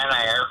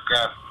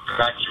anti-aircraft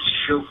guns to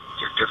shoot,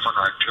 different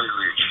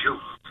artillery to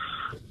shoot.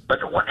 But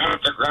it wouldn't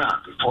hit the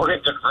ground. Before it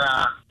hit the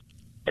ground,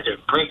 it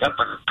would break up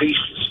into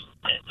pieces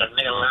and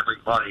nail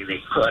everybody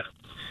they could.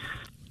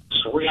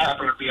 So we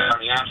happened to be on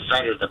the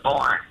outside of the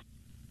barn,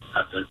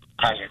 of the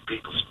Italian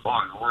people's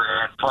barn.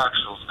 We're at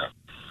Parksville,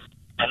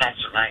 and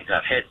that's when I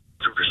got hit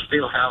through the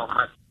steel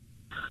helmet,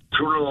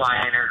 through the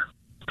liner,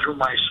 through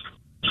my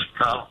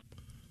skull,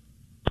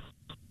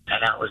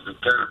 and that was the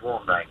third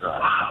wound I got.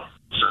 Wow.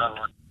 So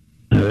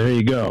there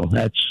you go.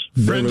 That's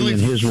Billy in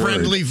his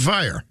friendly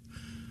fire.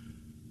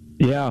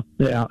 Yeah.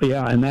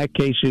 In that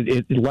case,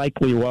 it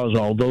likely was,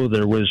 although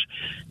there was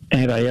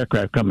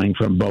anti-aircraft coming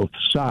from both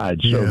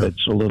sides, so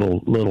that's a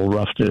little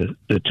rough to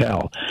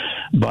tell.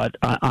 But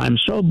I'm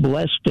so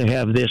blessed to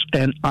have this,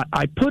 and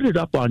I put it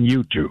up on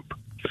YouTube.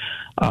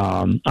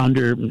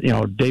 Under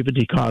David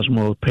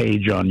DeCosmo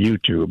page on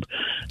YouTube,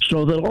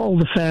 so that all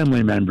the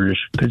family members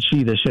could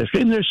see this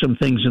history. And there's some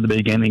things in the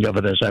beginning of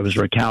it as I was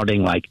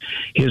recounting, like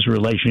his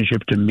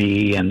relationship to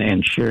me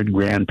and shared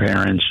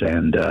grandparents,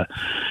 and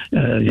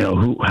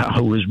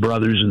who his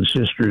brothers and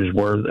sisters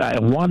were. I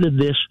wanted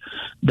this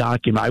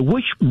document. I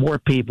wish more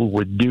people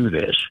would do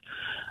this.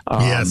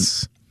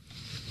 Yes.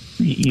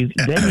 We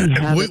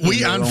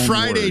on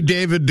Friday, words.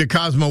 David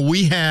DeCosmo,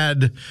 we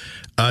had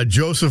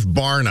Joseph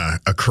Barna,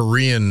 a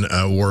Korean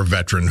war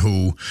veteran,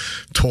 who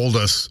told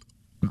us,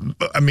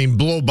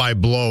 blow by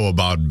blow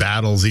about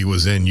battles he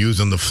was in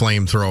using the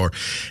flamethrower,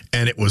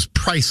 and it was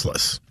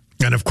priceless.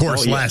 And of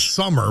course, last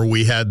summer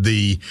we had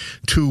the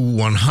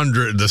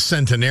the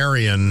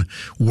centenarian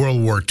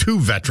World War II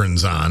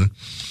veterans on,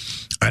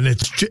 and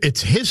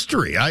it's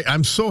history.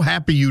 I'm so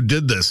happy you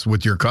did this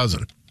with your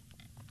cousin.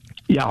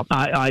 Yeah,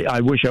 I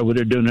wish I would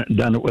have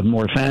done it with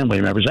more family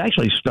members. I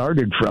actually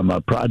started from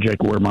a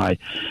project where my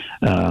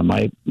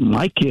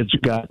kids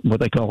got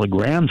what they call a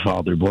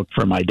grandfather book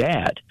from my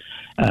dad,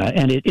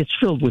 and it's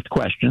filled with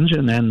questions,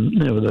 and then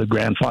the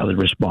grandfather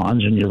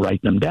responds, and you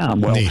write them down.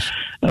 Well,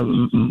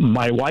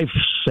 my wife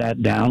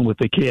sat down with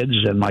the kids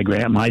and my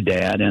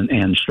dad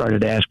and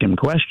started asking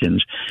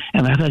questions,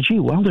 and I thought, gee,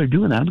 while they're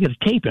doing that, I'm going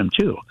to tape him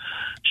too.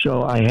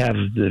 So I have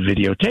the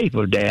videotape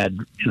of Dad,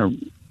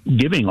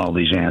 giving all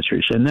these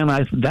answers. And then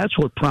that's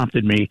what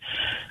prompted me.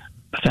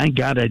 Thank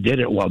God I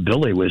did it while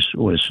Billy was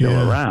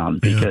still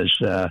around, because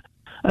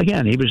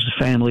again, he was the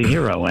family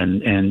hero,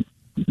 and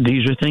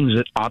these are things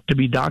that ought to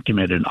be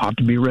documented, ought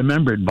to be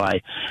remembered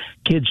by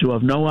kids who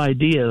have no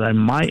idea.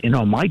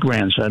 My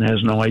grandson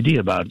has no idea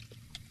about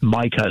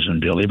my cousin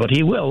Billy, but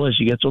he will as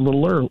he gets a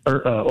little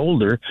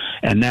older,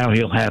 and now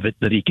he'll have it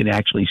that he can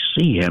actually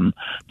see him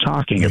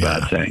talking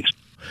about things.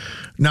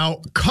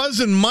 Now,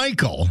 cousin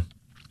Michael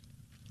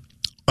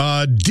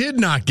did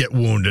not get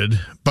wounded,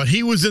 but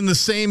he was in the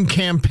same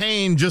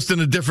campaign, just in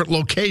a different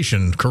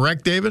location.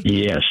 Correct, David?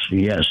 Yes.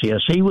 He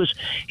was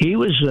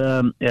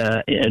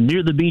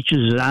near the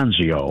beaches at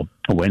Anzio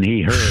when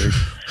he heard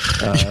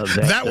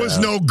that was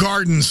no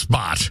garden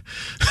spot.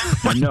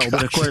 No,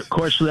 but of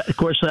course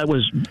that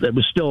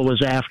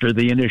was after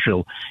the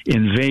initial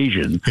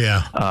invasion.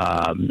 Yeah.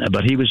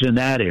 But he was in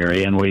that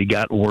area, and we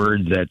got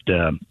word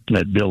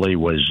that Billy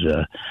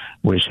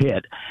was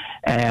hit.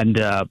 And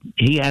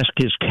he asked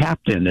his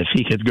captain if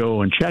he could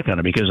go and check on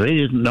him, because they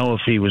didn't know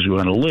if he was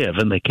going to live,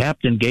 and the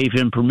captain gave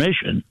him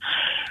permission.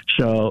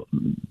 So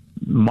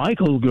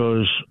Michael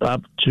goes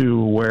up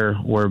to where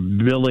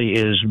Billy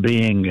is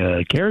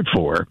being cared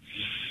for,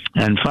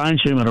 and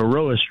finds him in a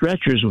row of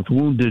stretchers with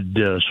wounded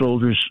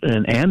soldiers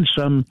and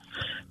some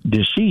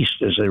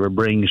deceased as they were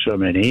bringing so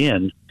many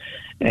in.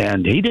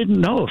 And he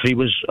didn't know if he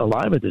was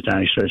alive at the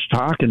time. He starts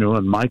talking to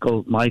him.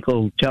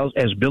 Michael tells,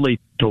 as Billy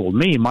told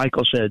me,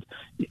 Michael said,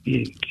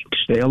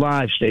 "Stay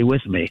alive, stay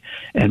with me."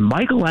 And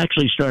Michael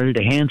actually started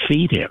to hand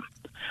feed him.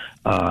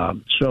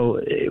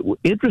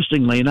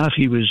 Interestingly enough,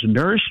 he was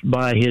nursed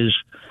by his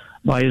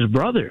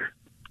brother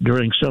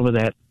during some of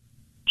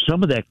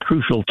that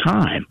crucial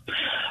time.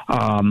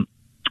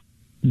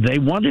 They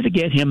wanted to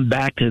get him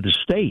back to the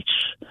States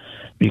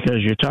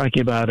because you're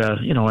talking about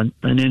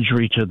an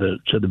injury to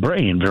the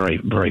brain, very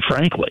very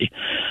frankly.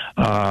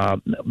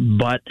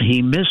 But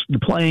he missed the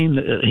plane.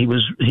 He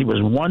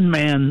was one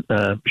man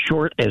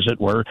short, as it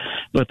were.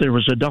 But there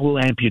was a double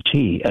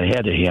amputee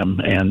ahead of him,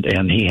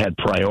 and he had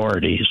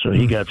priority, so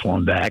he got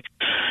flown back.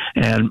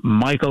 And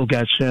Michael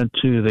got sent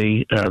to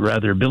Billy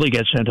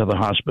got sent to the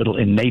hospital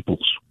in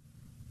Naples.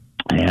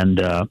 And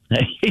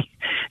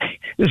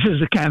this is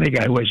the kind of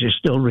guy who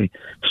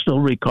still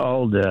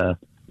recalled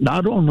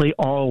not only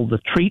all the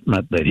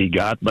treatment that he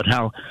got, but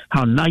how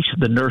nice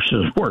the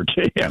nurses were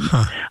to him.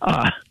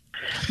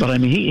 But I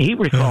mean, he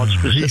recalled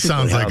specifically. He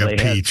sounds like a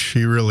peach.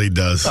 He really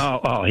does.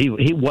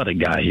 He what a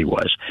guy he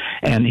was,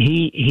 and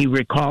he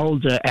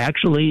recalled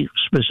actually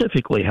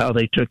specifically how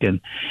they took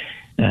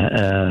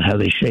how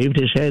they shaved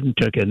his head and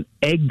took an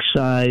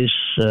egg-size,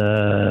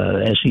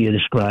 as he had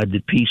described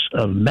it, piece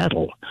of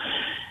metal,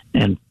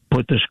 and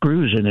put the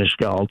screws in his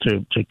skull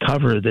to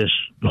cover this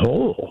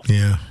hole.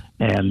 Yeah.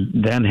 And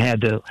then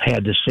had to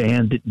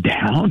sand it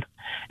down.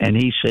 And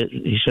he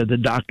said the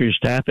doctor's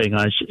tapping.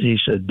 He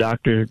said,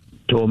 "Doctor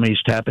told me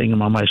he's tapping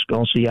him on my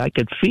skull." See, I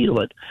could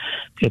feel it.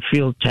 Could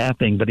feel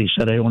tapping, but he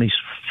said I only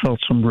felt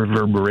some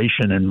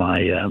reverberation in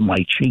my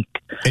cheek.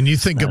 And you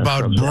think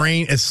about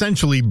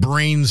essentially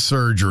brain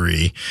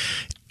surgery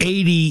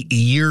 80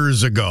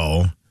 years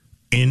ago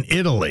in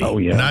Italy,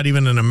 not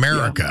even in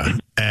America,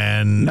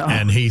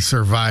 and he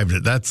survived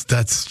it.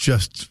 That's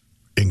just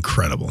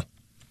incredible.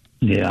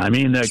 Yeah, I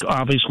mean,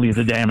 obviously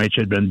the damage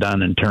had been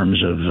done in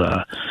terms of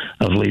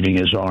leaving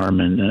his arm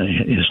and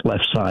his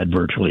left side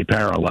virtually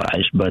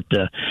paralyzed. But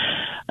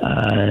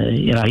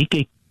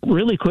he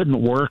really couldn't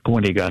work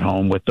when he got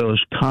home with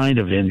those kind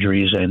of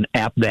injuries. And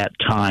at that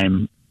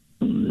time,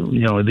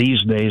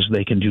 these days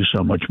they can do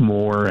so much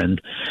more and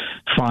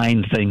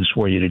find things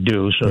for you to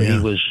do. So he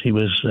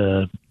was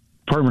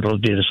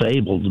permanently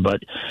disabled,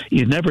 but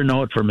you'd never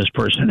know it from his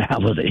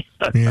personality.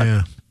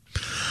 Yeah.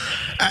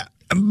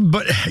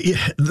 But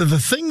the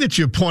thing that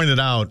you pointed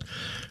out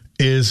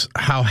is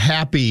how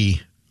happy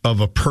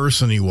of a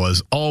person he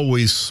was,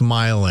 always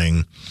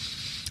smiling,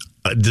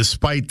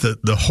 despite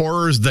the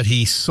horrors that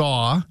he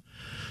saw,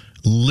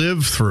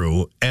 lived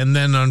through, and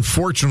then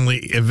unfortunately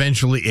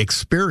eventually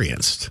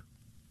experienced.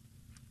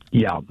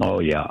 Yeah. Oh,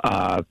 yeah.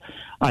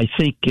 I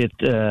think it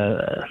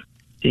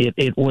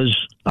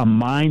was a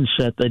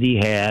mindset that he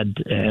had,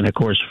 and of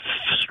course,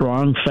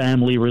 strong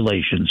family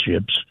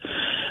relationships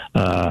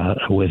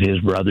with his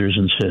brothers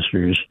and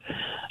sisters,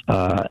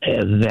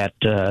 that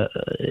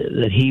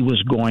he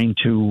was going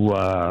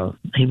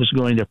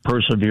to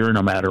persevere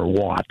no matter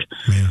what.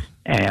 Yeah.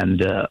 And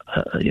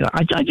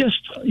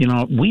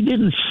we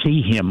didn't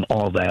see him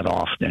all that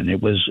often.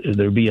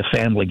 There'd be a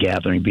family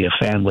gathering, be a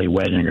family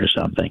wedding or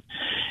something,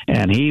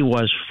 and he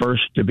was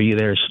first to be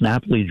there,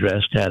 snappily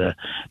dressed. Had a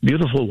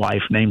beautiful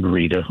wife named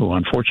Rita, who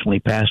unfortunately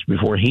passed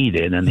before he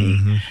did, and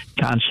he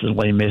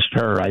constantly missed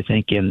her. I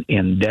think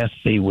in death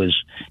he was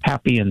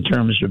happy in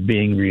terms of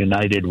being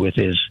reunited with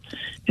his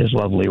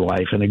lovely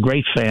wife and a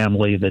great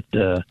family that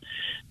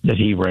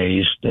he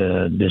raised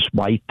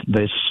despite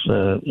this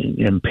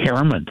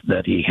impairment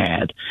that he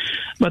had.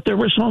 But there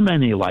were so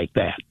many like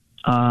that.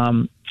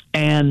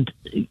 And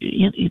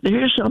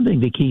there's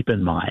something to keep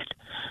in mind.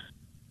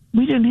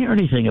 We didn't hear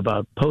anything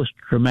about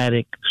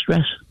post-traumatic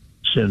stress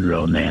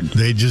syndrome then.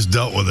 They just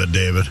dealt with it,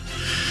 David.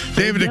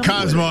 David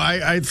DeCosmo,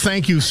 I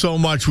thank you so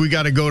much. We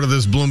got to go to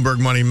this Bloomberg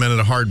Money Minute,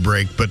 a hard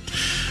break, but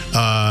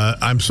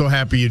I'm so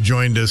happy you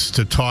joined us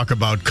to talk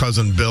about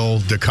cousin Bill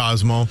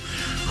DeCosmo,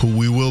 who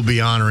we will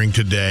be honoring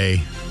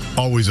today.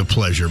 Always a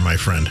pleasure, my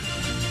friend.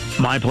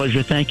 My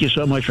pleasure. Thank you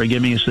so much for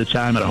giving us the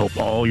time, and I hope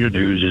all your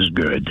news is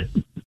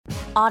good.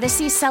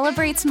 Odyssey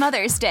celebrates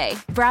Mother's Day,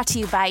 brought to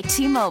you by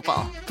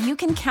T-Mobile. You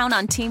can count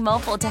on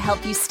T-Mobile to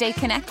help you stay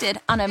connected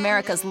on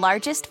America's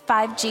largest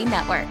 5G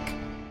network.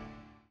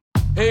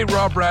 Hey,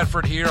 Rob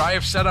Bradford here. I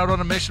have set out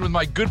on a mission with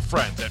my good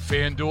friends at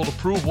FanDuel to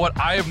prove what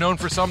I have known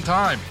for some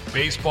time.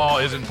 Baseball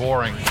isn't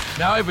boring.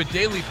 Now I have a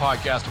daily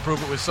podcast to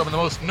prove it with some of the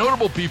most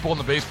notable people in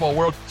the baseball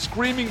world,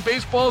 screaming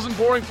baseball isn't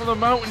boring from the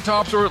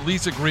mountaintops, or at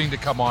least agreeing to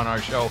come on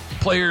our show.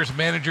 Players,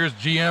 managers,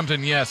 GMs,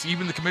 and yes,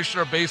 even the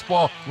commissioner of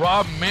baseball,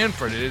 Rob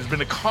Manfred. It has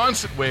been a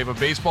constant wave of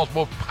baseball's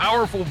most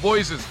powerful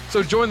voices.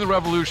 So join the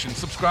revolution.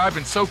 Subscribe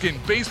and soak in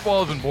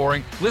Baseball Isn't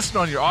Boring. Listen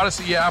on your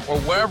Odyssey app or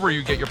wherever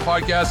you get your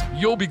podcasts.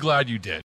 You'll be glad you did.